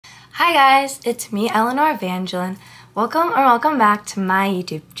Hi guys, it's me, Eleanor Evangeline. Welcome back to my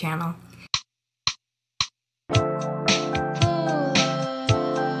YouTube channel.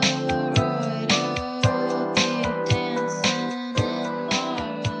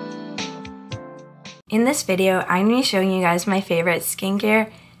 In this video, I'm going to be showing you guys my favorite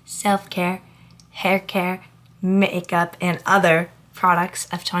skincare, self-care, hair care, makeup, and other products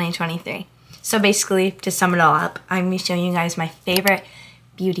of 2023. So basically, to sum it all up, I'm going to be showing you guys my favorite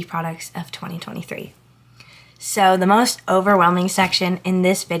beauty products of 2023. So the most overwhelming section in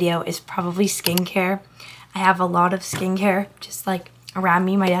this video is probably skincare. I have a lot of skincare just like around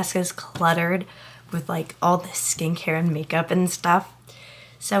me. My desk is cluttered with like all this skincare and makeup and stuff.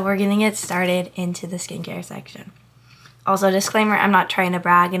 So we're gonna get started into the skincare section. Also, disclaimer, I'm not trying to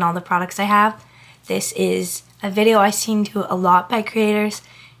brag in all the products I have. This is a video I've seen to a lot by creators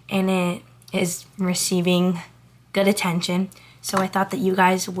and it is receiving good attention. So I thought that you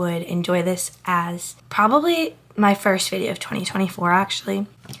guys would enjoy this as probably my first video of 2024 actually.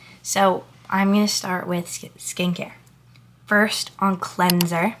 So I'm going to start with skincare. First on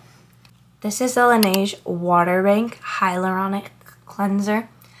cleanser. This is the Laneige Water Bank Hyaluronic Cleanser.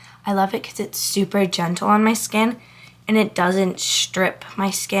 I love it because it's super gentle on my skin and it doesn't strip my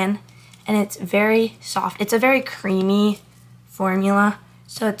skin and it's very soft. It's a very creamy formula.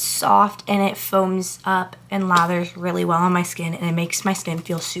 So it's soft and it foams up and lathers really well on my skin and it makes my skin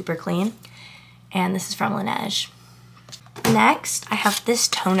feel super clean. And this is from Laneige. Next, I have this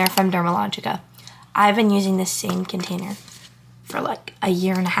toner from Dermalogica. I've been using this same container for like a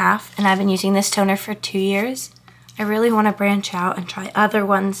year and a half and I've been using this toner for 2 years. I really want to branch out and try other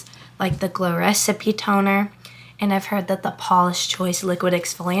ones like the Glow Recipe toner. And I've heard that the Paula's Choice Liquid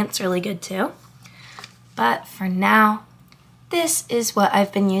Exfoliant's really good too. But for now, this is what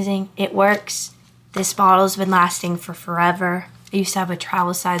I've been using. It works. This bottle's been lasting for forever. I used to have a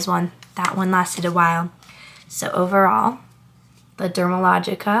travel size one. That one lasted a while. So overall, the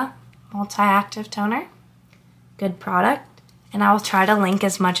Dermalogica Multi-Active Toner, good product. And I will try to link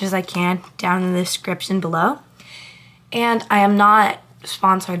as much as I can down in the description below. And I am not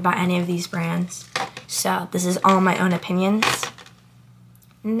sponsored by any of these brands. So this is all my own opinions.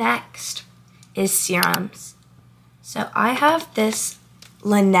 Next is serums. So I have this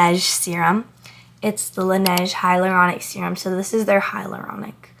Laneige serum. It's the Laneige Hyaluronic Serum. So this is their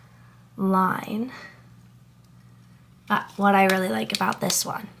hyaluronic line. But what I really like about this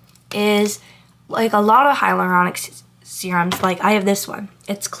one is like a lot of hyaluronic serums, like I have this one.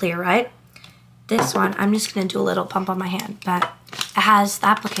 It's clear, right? This one, I'm just going to do a little pump on my hand, but it has the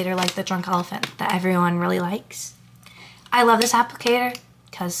applicator like the Drunk Elephant that everyone really likes. I love this applicator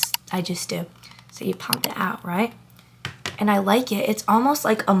because I just do. So you pump it out, right? And I like it. It's almost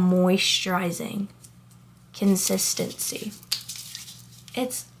like a moisturizing consistency.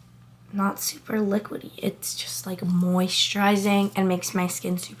 It's not super liquidy. It's just like moisturizing and makes my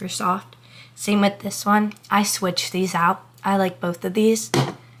skin super soft. Same with this one. I switched these out. I like both of these.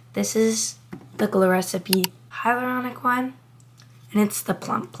 This is the Glow Recipe Hyaluronic one. And it's the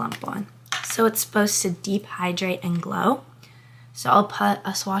Plump one. So it's supposed to deep hydrate and glow. So I'll put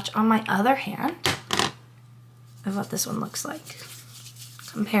a swatch on my other hand of what this one looks like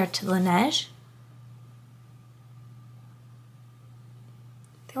compared to Laneige.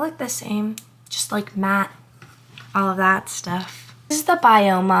 They look the same, just like matte, all of that stuff. This is the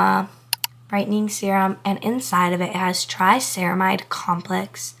Bioma Brightening Serum, and inside of it has triceramide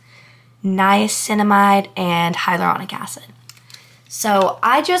complex, niacinamide, and hyaluronic acid. So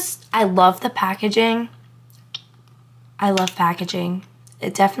I love the packaging. I love packaging.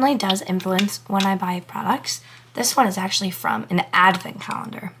 It definitely does influence when I buy products. This one is actually from an advent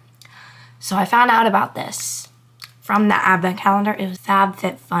calendar. So I found out about this from the advent calendar. It was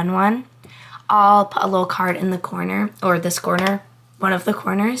FabFitFun one. I'll put a little card in the corner, or this corner, one of the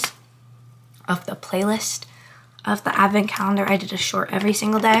corners of the playlist of the advent calendar. I did a short every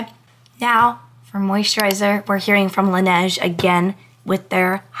single day. Now, for moisturizer, we're hearing from Laneige again with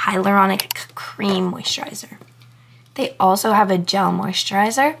their Hyaluronic Cream Moisturizer. They also have a gel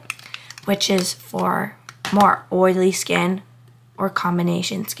moisturizer, which is for more oily skin or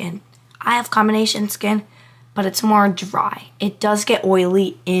combination skin. I have combination skin, but it's more dry. It does get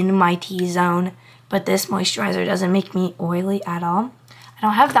oily in my T-zone, but this moisturizer doesn't make me oily at all. I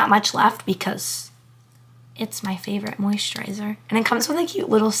don't have that much left because it's my favorite moisturizer. And it comes with a cute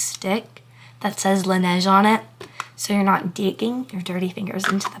little stick that says Laneige on it, so you're not digging your dirty fingers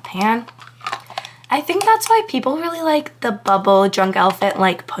into the pan. I think that's why people really like the Bubble Drunk Elephant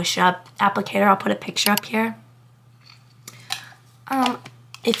like push-up applicator. I'll put a picture up here.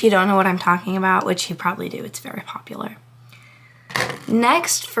 If you don't know what I'm talking about, which you probably do, it's very popular.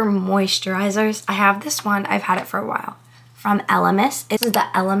 Next, for moisturizers, I have this one. I've had it for a while. From Elemis. This is the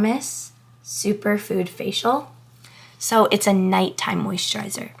Elemis Superfood Facial. So it's a nighttime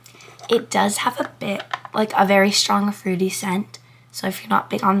moisturizer. It does have a bit, like a very strong fruity scent. So if you're not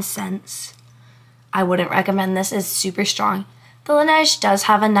big on scents, I wouldn't recommend this. It's super strong. The Laneige does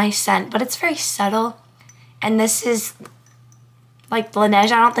have a nice scent, but it's very subtle. And this is, like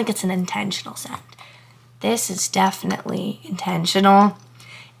Laneige, I don't think it's an intentional scent. This is definitely intentional.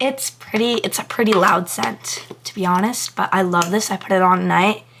 It's a pretty loud scent, to be honest, but I love this. I put it on at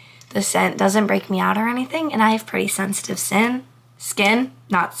night. The scent doesn't break me out or anything, and I have pretty sensitive skin,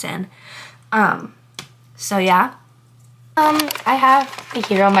 not sin. So yeah. I have the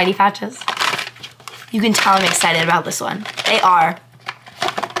Hero Mighty Patches. You can tell I'm excited about this one. They are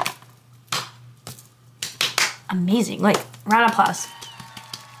amazing. Like, round of applause.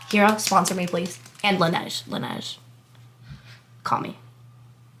 Hero, sponsor me, please. And Laneige. Call me.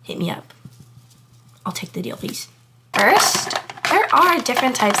 Hit me up. I'll take the deal, please. First, there are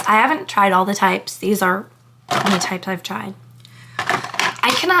different types. I haven't tried all the types. These are the only types I've tried.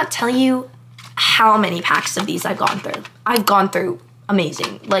 I cannot tell you how many packs of these I've gone through. I've gone through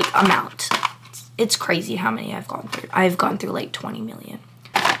amazing, like, amount. It's crazy how many I've gone through. I've gone through like 20 million.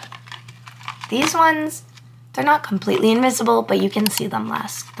 These ones, they're not completely invisible, but you can see them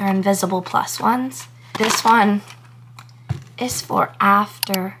less. They're invisible plus ones. This one is for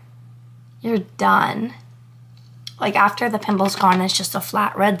after you're done. Like after the pimple's gone, it's just a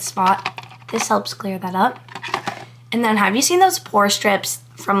flat red spot. This helps clear that up. And then have you seen those pore strips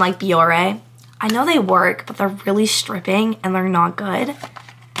from like Biore? I know they work, but they're really stripping and they're not good.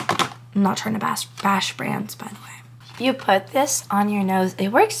 I'm not trying to bash brands, by the way. If you put this on your nose, it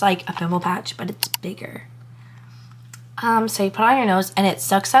works like a pimple patch, but it's bigger. So you put it on your nose and it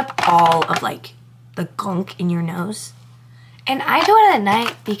sucks up all of like the gunk in your nose. And I do it at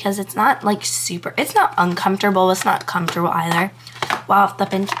night because it's not like it's not uncomfortable, it's not comfortable either. While if the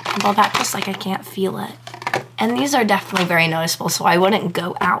pimple patch, just like I can't feel it. And these are definitely very noticeable, so I wouldn't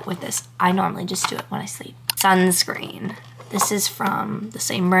go out with this. I normally just do it when I sleep. Sunscreen. This is from the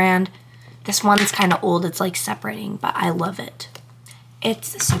same brand. This one's kind of old, it's like separating, but I love it.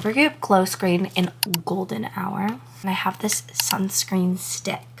 It's the Supergoop Glow Screen in Golden Hour. And I have this sunscreen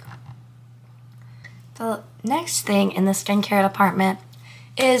stick. The next thing in the skincare department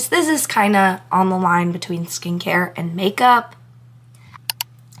is, this is kind of on the line between skincare and makeup.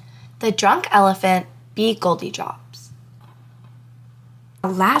 The Drunk Elephant Be Goldie Drops.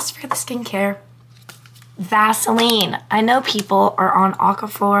 Last for the skincare, Vaseline. I know people are on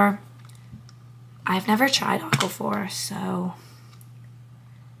Aquaphor. I've never tried Aquaphor, so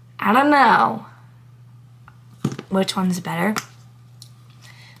I don't know which one's better.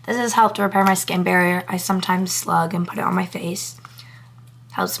 This has helped to repair my skin barrier. I sometimes slug and put it on my face.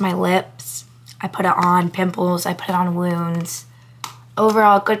 Helps my lips. I put it on pimples. I put it on wounds.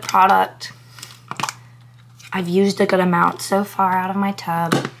 Overall, good product. I've used a good amount so far out of my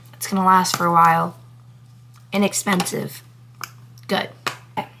tub. It's gonna last for a while. Inexpensive. Good.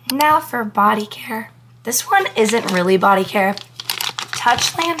 Okay. Now for body care. This one isn't really body care.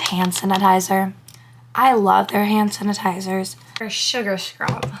 Touchland hand sanitizer. I love their hand sanitizers. Their sugar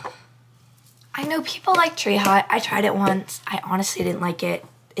scrub. I know people like Tree Hut. I tried it once. I honestly didn't like it.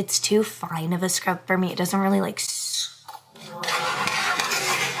 It's too fine of a scrub for me. It doesn't really like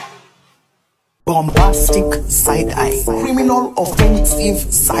bombastic side eye, criminal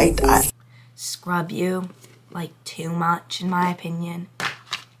offensive side eye. Scrub you like too much in my opinion.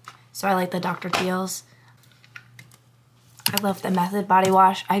 So I like the Dr. Teal's. I love the Method body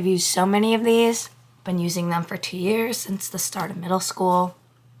wash. I've used so many of these. Been using them for 2 years since the start of middle school.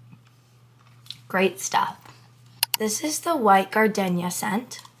 Great stuff. This is the White Gardenia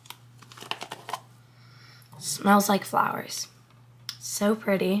scent. Smells like flowers. So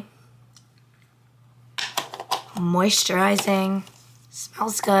pretty. Moisturizing.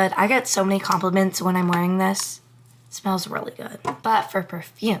 Smells good. I get so many compliments when I'm wearing this. Smells really good. But for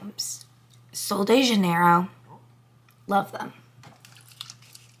perfumes, Sol de Janeiro. Love them.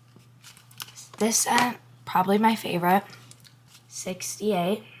 This scent, probably my favorite.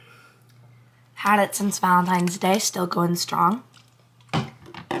 68. Had it since Valentine's Day, still going strong.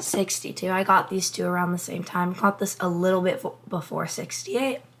 62. I got these two around the same time. Got this a little bit before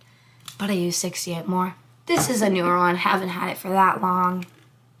 68, but I use 68 more. This is a newer one. Haven't had it for that long.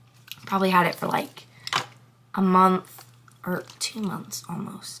 Probably had it for like a month or 2 months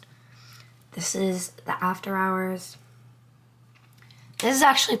almost. This is the After Hours. This is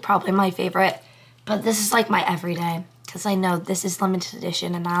actually probably my favorite, but this is like my everyday because I know this is limited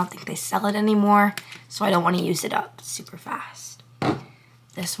edition and I don't think they sell it anymore, so I don't want to use it up super fast.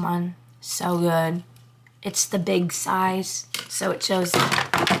 This one, so good. It's the big size, so it shows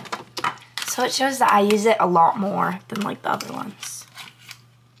that I use it a lot more than like the other ones.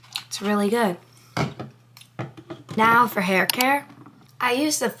 It's really good. Now for hair care, I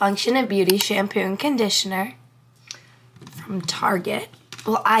use the Function of Beauty shampoo and conditioner from Target.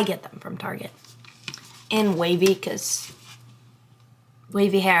 Well, I get them from Target. In wavy, because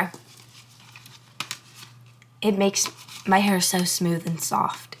wavy hair, it makes my hair so smooth and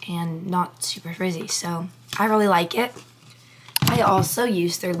soft and not super frizzy, so I really like it. I also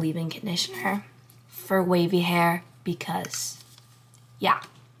use their leave-in conditioner for wavy hair because, yeah.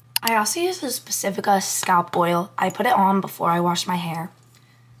 I also use the Pacifica scalp oil. I put it on before I wash my hair.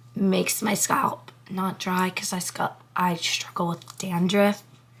 Makes my scalp not dry because I struggle with dandruff,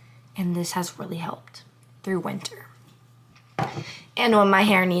 and this has really helped through winter. And when my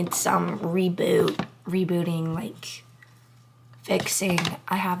hair needs some rebooting, like fixing,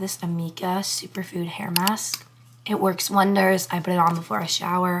 I have this Amika Superfood hair mask. It works wonders. I put it on before I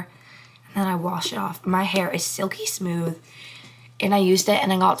shower, and then I wash it off. My hair is silky smooth, and I used it,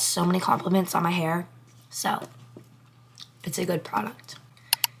 and I got so many compliments on my hair, so it's a good product.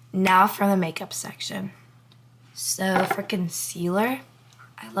 Now for the makeup section. So for concealer,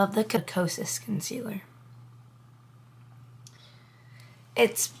 I love the Kosas concealer.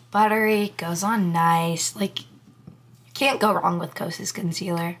 It's buttery, goes on nice. Like, you can't go wrong with Kosas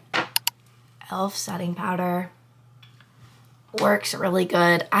concealer. e.l.f. setting powder works really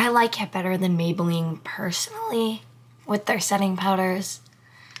good. I like it better than Maybelline personally with their setting powders,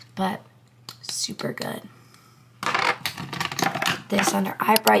 but super good. This under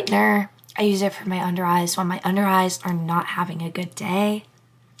eye brightener, I use it for my under eyes when my under eyes are not having a good day.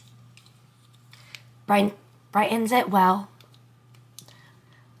 Brightens it well.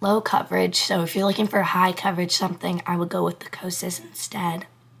 Low coverage, so if you're looking for high coverage something, I would go with the Kosas instead.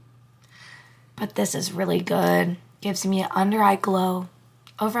 But this is really good. Gives me an under eye glow.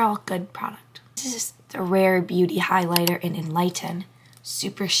 Overall, good product. This is the Rare Beauty highlighter in Enlighten.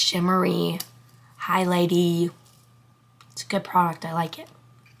 Super shimmery, highlighty. It's a good product, I like it.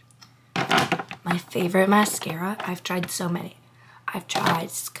 My favorite mascara, I've tried so many. I've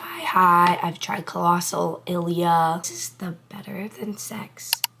tried Sky High, I've tried Colossal Ilia. This is the Better Than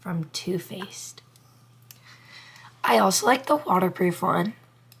Sex from Too Faced. I also like the waterproof one.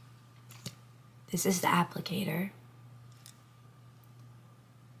 This is the applicator.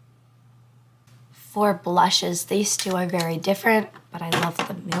 For blushes, these two are very different, but I love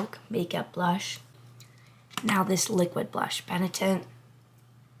the Milk Makeup Blush. Now this liquid blush, Penitent,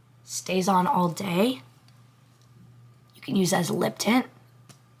 stays on all day. You can use as a lip tint.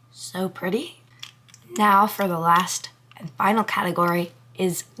 So pretty. Now for the last and final category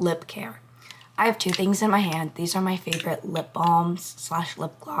is lip care. I have two things in my hand. These are my favorite lip balms /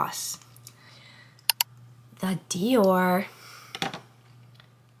 lip gloss. The Dior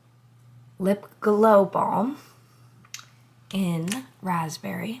Lip Glow Balm in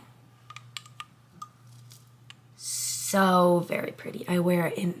Raspberry. So very pretty. I wear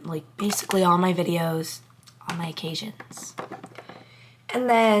it in like basically all my videos, on my occasions. And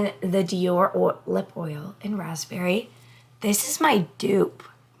then the Dior Lip Oil in Raspberry. This is my dupe.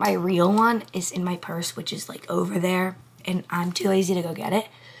 My real one is in my purse, which is like over there, and I'm too lazy to go get it.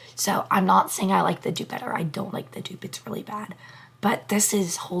 So I'm not saying I like the dupe better. I don't like the dupe. It's really bad. But this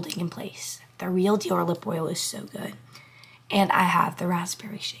is holding in place. The real Dior lip oil is so good. And I have the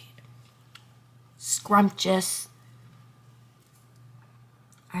raspberry shade. Scrumptious.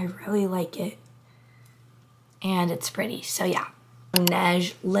 I really like it. And it's pretty. So yeah.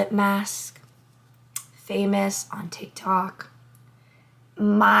 Laneige lip mask. Famous on TikTok.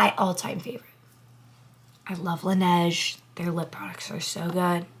 My all-time favorite. I love Laneige. Their lip products are so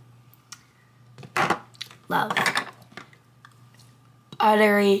good. Love it.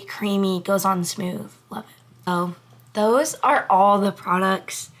 Buttery, creamy, goes on smooth. Love it. So those are all the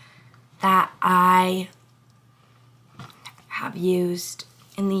products that I have used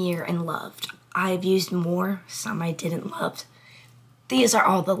in the year and loved. I've used more, some I didn't love. These are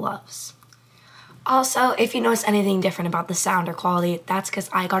all the loves. Also, if you notice anything different about the sound or quality, that's because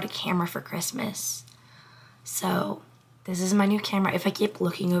I got a camera for Christmas. So this is my new camera. If I keep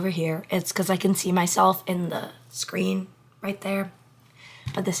looking over here, it's because I can see myself in the screen right there.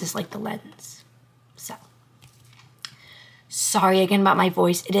 But this is like the lens. So, sorry again about my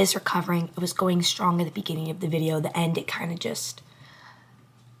voice. It is recovering. It was going strong at the beginning of the video. The end, it kind of just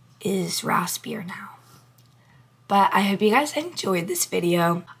is raspier now. But I hope you guys enjoyed this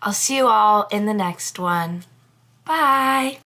video. I'll see you all in the next one. Bye!